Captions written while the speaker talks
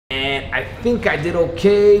and I think I did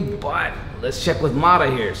okay, but let's check with Mata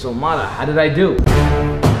here. So Mata, how did I do?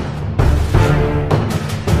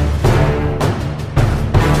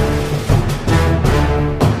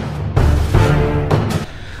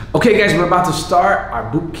 Okay guys, we're about to start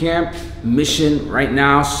our boot camp mission right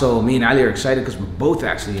now. So me and Ali are excited because we're both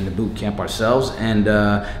actually in the boot camp ourselves, and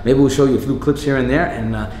maybe we'll show you a few clips here and there,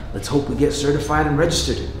 and let's hope we get certified and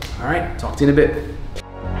registered. All right, talk to you in a bit.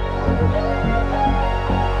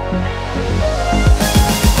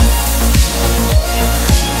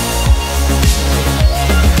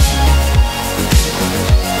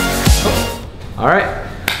 All right.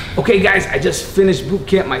 Okay guys, I just finished boot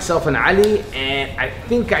camp, myself and Ali, and I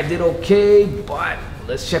think I did okay, but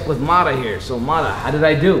let's check with Mata here. So Mata, how did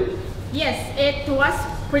I do? Yes, it was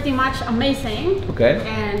pretty much amazing. Okay.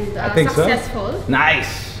 And I think successful. So.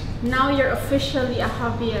 Nice. Now you're officially a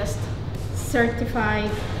hobbyist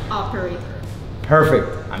certified operator.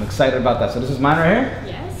 Perfect. I'm excited about that. So this is mine right here?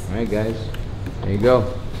 Yes. All right guys, there you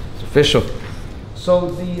go. It's official.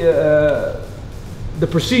 So the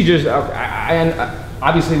procedures,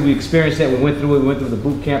 obviously we experienced it, we went through the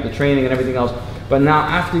boot camp, the training and everything else, but now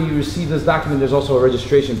after you receive this document, there's also a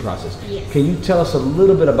registration process. Yes. Can you tell us a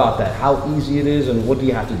little bit about that, how easy it is and what do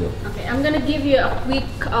you have to do? Okay, I'm gonna give you a quick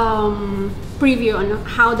preview on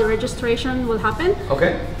how the registration will happen.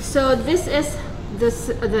 Okay. So this is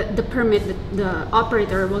the permit that the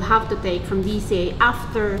operator will have to take from DCA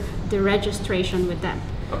after the registration with them.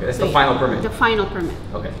 Okay, that's the final permit. The final permit.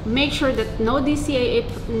 Okay. Make sure that no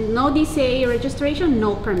DCA registration,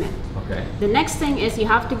 no permit. Okay. The next thing is you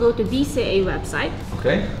have to go to DCA website.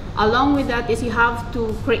 Okay. Along with that is you have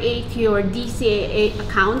to create your DCA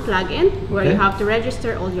account login, where you have to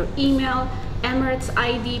register all your email, Emirates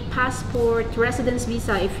ID, passport, residence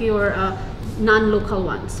visa if you're non-local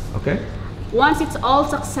ones. Okay. Once it's all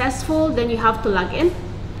successful, then you have to log in.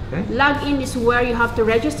 Okay. Log in is where you have to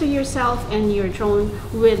register yourself and your drone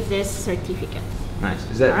with this certificate. Nice.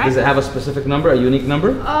 Does it have a specific number, a unique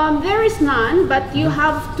number? There is none, but you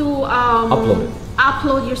have to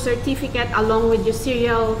upload your certificate along with your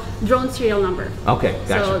drone serial number. Okay,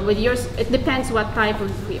 gotcha. So with yours, it depends what type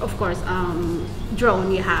of course,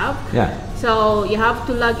 drone you have. Yeah. So you have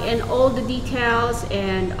to log in all the details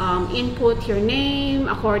and input your name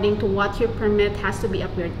according to what your permit has to be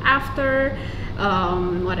appeared after.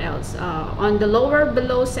 What else? On the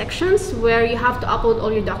below sections where you have to upload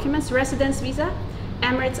all your documents, residence visa,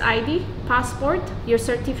 Emirates ID, passport, your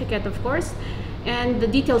certificate of course, and the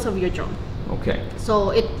details of your drone. Okay.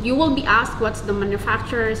 So you will be asked what's the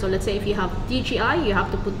manufacturer. So let's say if you have DJI, you have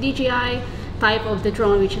to put DJI, type of the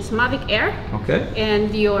drone which is Mavic Air, okay,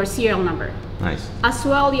 and your serial number. Nice. As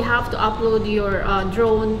well, you have to upload your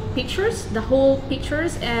drone pictures, the whole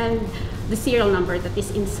pictures, and the serial number that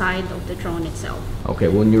is inside of the drone itself. Okay,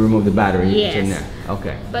 when you remove the battery, yes, it's in there.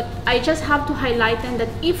 Okay. But I just have to highlight then that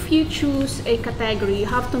if you choose a category, you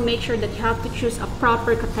have to make sure that you have to choose a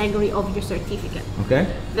proper category of your certificate. Okay.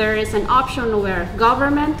 There is an option where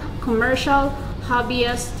government, commercial,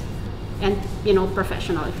 hobbyist, and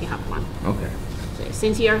professional if you have one. Okay. So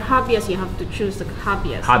since you're hobbyist, you have to choose the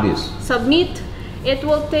hobbyist. Hobbyist. Submit. It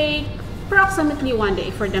will take approximately 1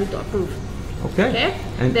 day for them to approve. Okay. Okay.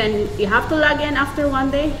 And then you have to log in after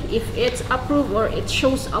 1 day. If it's approved or it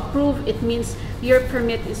shows approved, it means your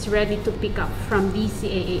permit is ready to pick up from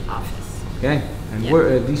DCAA office. Okay. And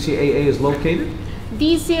where DCAA is located?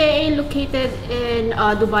 DCAA located in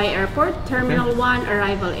Dubai Airport, Terminal 1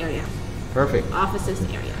 arrival area. Perfect. Offices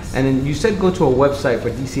areas. And then you said go to a website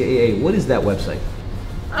for DCAA. What is that website?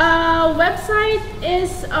 Website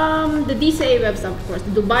is the DCAA website, of course,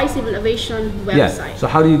 the Dubai Civil Aviation website. Yeah. So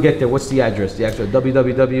how do you get there? What's the address? The actual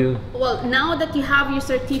www? Well, now that you have your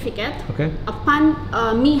certificate, okay, upon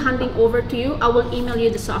me handing over to you, I will email you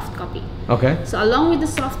the soft copy. Okay. So along with the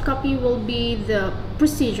soft copy will be the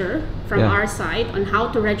procedure from our side on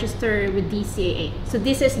how to register with DCAA. So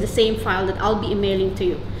this is the same file that I'll be emailing to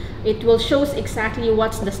you. It will show exactly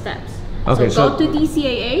what's the steps. Okay, so go to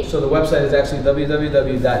DCAA. So the website is actually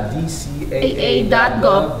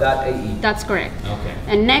www.dcaa.gov.ae. That's correct. Okay.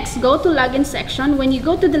 And next, go to login section. When you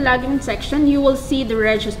go to the login section, you will see the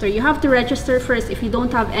register. You have to register first if you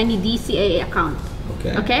don't have any DCAA account.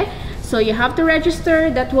 Okay. Okay. So you have to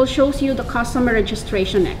register. That will show you the customer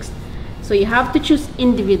registration next. So you have to choose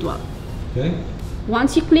individual. Okay.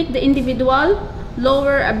 Once you click the individual,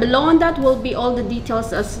 below on that will be all the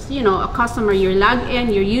details as a customer, your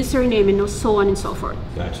login, your username, and so on and so forth.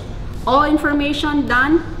 Gotcha. All information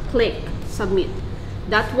done, click submit.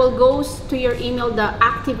 That will go to your email the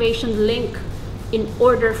activation link in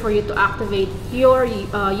order for you to activate your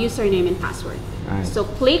username and password. Right. So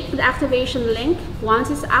click the activation link. Once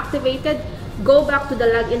it's activated, go back to the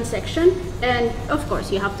login section, and of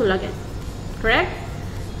course you have to log in, correct?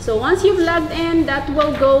 So once you've logged in, that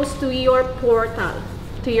will go to your portal,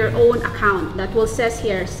 to your own account. That will says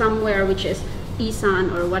here somewhere, which is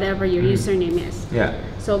eSun or whatever your username is. Yeah.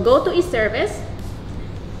 So go to eService,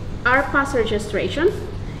 RPass registration,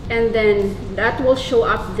 and then that will show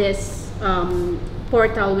up this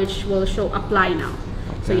portal, which will show apply now.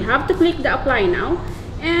 Okay. So you have to click the apply now,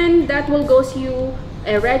 and that will go to you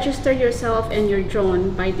register yourself and your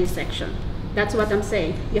drone by this section. That's what I'm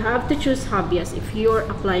saying. You have to choose hobbyist if you're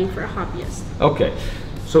applying for a hobbyist. Okay.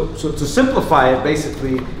 So to simplify it,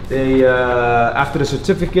 basically, they after the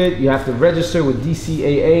certificate, you have to register with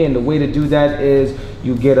DCAA, and the way to do that is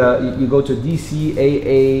you get you go to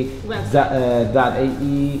dcaa.ae.gov,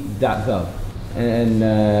 and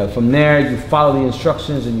from there you follow the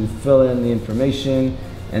instructions and you fill in the information,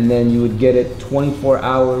 and then you would get it 24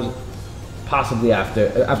 hours, possibly after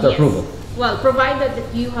Yes. approval. Well, provided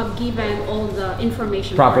that you have given all the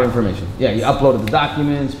information. Proper information. Yeah, you uploaded the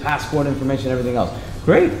documents, passport information, everything else.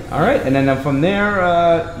 Great. All right. And then from there,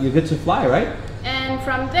 you're good to fly, right? And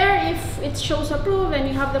from there, if it shows approved and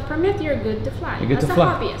you have the permit, you're good to fly. You're good as to a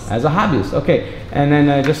fly. hobbyist. As a hobbyist. Okay. And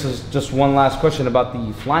then just one last question about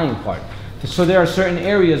the flying part. So there are certain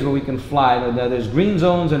areas where we can fly. There's green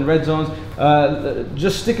zones and red zones.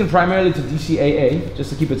 Just sticking primarily to DCAA, just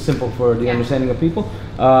to keep it simple for the understanding of people.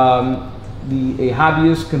 A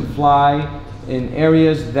hobbyist can fly in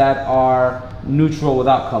areas that are neutral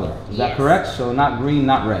without color. Is that correct? So not green,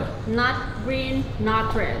 not red. Not green,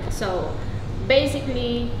 not red. So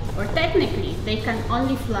basically, or technically, they can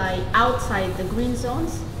only fly outside the green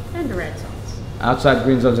zones and the red zones. Outside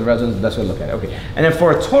green zones and red zones, that's what we look at. Okay. And then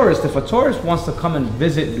for a tourist, if a tourist wants to come and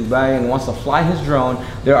visit Dubai and wants to fly his drone,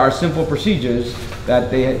 there are simple procedures that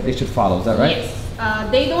they should follow. Is that right? Yes.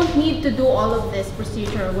 They don't need to do all of this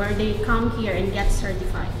procedure where they come here and get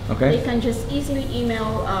certified. Okay. They can just easily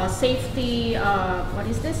email safety,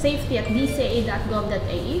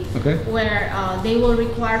 safety@dca.gov.ae, okay. where they will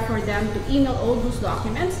require for them to email all those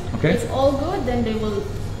documents. Okay. If all good, then they will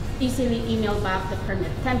easily email back the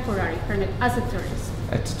permit, temporary permit as a tourist.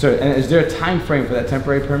 And is there a time frame for that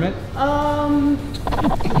temporary permit?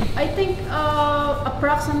 I think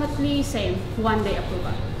approximately same, 1 day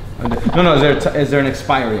approval. No. Is there an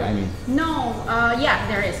expiry? I mean. No. Yeah,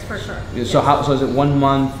 there is for sure. So yes. So is it 1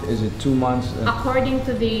 month? Is it 2 months? According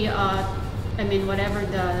to the, whatever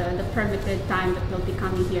the permitted time that they'll be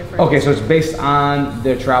coming here for. Okay, so it's based on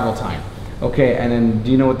their travel time. Okay, and then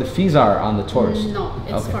do you know what the fees are on the tourists? No,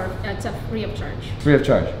 it's it's a free of charge. Free of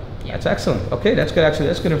charge. Yeah. That's excellent. Okay, that's good. Actually,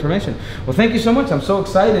 that's good information. Well, thank you so much. I'm so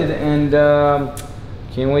excited and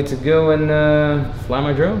can't wait to go and fly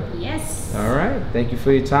my drone. Yes. All right. Thank you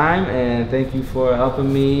for your time and thank you for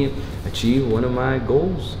helping me achieve one of my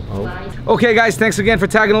goals. Okay, guys. Thanks again for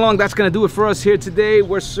tagging along. That's gonna do it for us here today.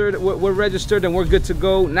 We're registered and we're good to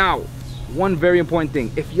go. Now, one very important thing.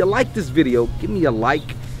 If you like this video, give me a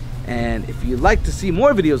like. And if you'd like to see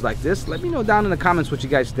more videos like this, let me know down in the comments what you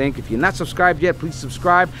guys think. If you're not subscribed yet, please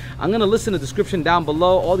subscribe. I'm going to list in the description down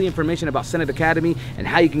below all the information about Senate Academy and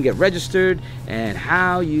how you can get registered and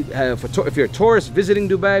how you, if you're a tourist visiting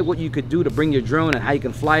Dubai, what you could do to bring your drone and how you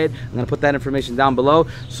can fly it. I'm going to put that information down below.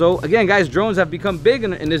 So again, guys, drones have become big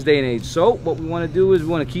in this day and age. So what we want to do is we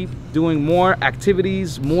want to keep doing more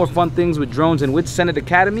activities, more fun things with drones and with Senate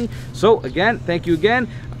Academy. So again, thank you again.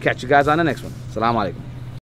 I'll catch you guys on the next one. Assalamu alaikum.